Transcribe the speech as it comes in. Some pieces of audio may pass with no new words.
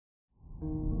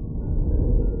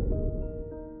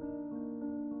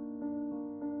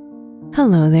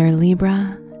Hello there,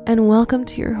 Libra, and welcome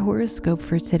to your horoscope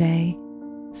for today,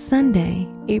 Sunday,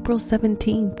 April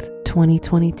 17th,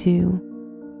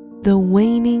 2022. The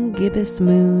waning gibbous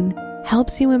moon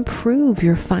helps you improve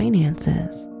your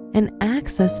finances and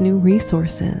access new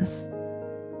resources.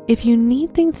 If you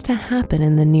need things to happen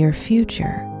in the near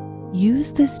future,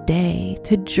 use this day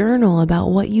to journal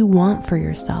about what you want for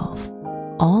yourself,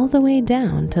 all the way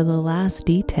down to the last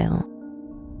detail.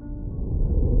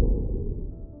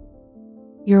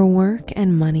 Your work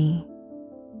and money.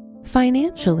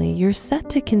 Financially, you're set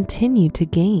to continue to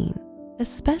gain,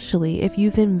 especially if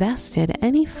you've invested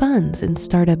any funds in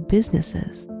startup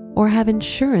businesses or have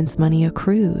insurance money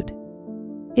accrued.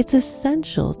 It's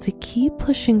essential to keep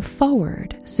pushing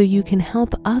forward so you can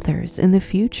help others in the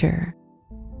future.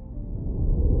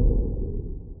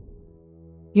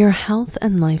 Your health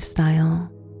and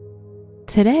lifestyle.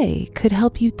 Today could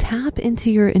help you tap into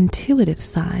your intuitive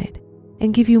side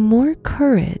and give you more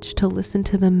courage to listen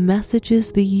to the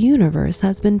messages the universe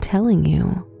has been telling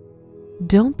you.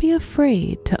 Don't be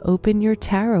afraid to open your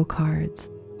tarot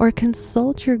cards or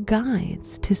consult your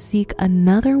guides to seek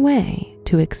another way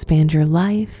to expand your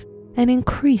life and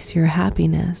increase your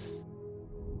happiness.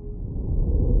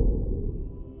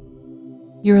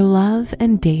 Your love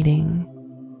and dating.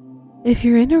 If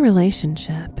you're in a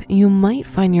relationship, you might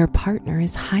find your partner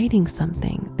is hiding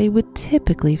something they would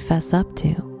typically fess up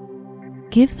to.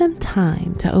 Give them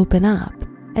time to open up,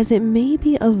 as it may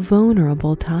be a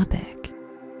vulnerable topic.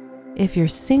 If you're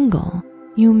single,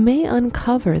 you may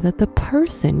uncover that the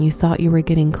person you thought you were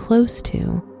getting close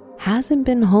to hasn't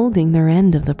been holding their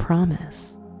end of the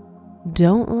promise.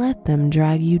 Don't let them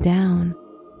drag you down.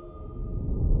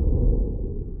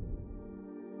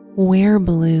 Wear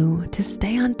blue to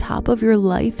stay on top of your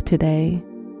life today.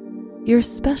 Your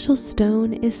special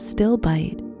stone is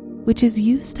stillbite, which is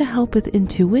used to help with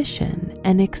intuition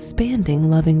and expanding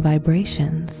loving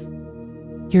vibrations.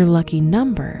 Your lucky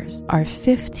numbers are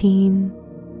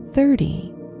 15,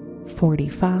 30,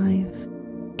 45,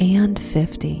 and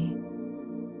 50.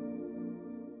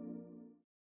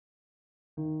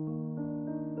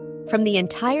 From the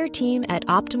entire team at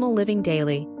Optimal Living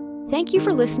Daily, thank you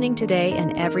for listening today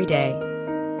and every day.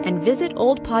 And visit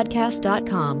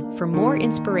oldpodcast.com for more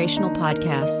inspirational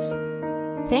podcasts.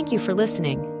 Thank you for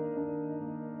listening.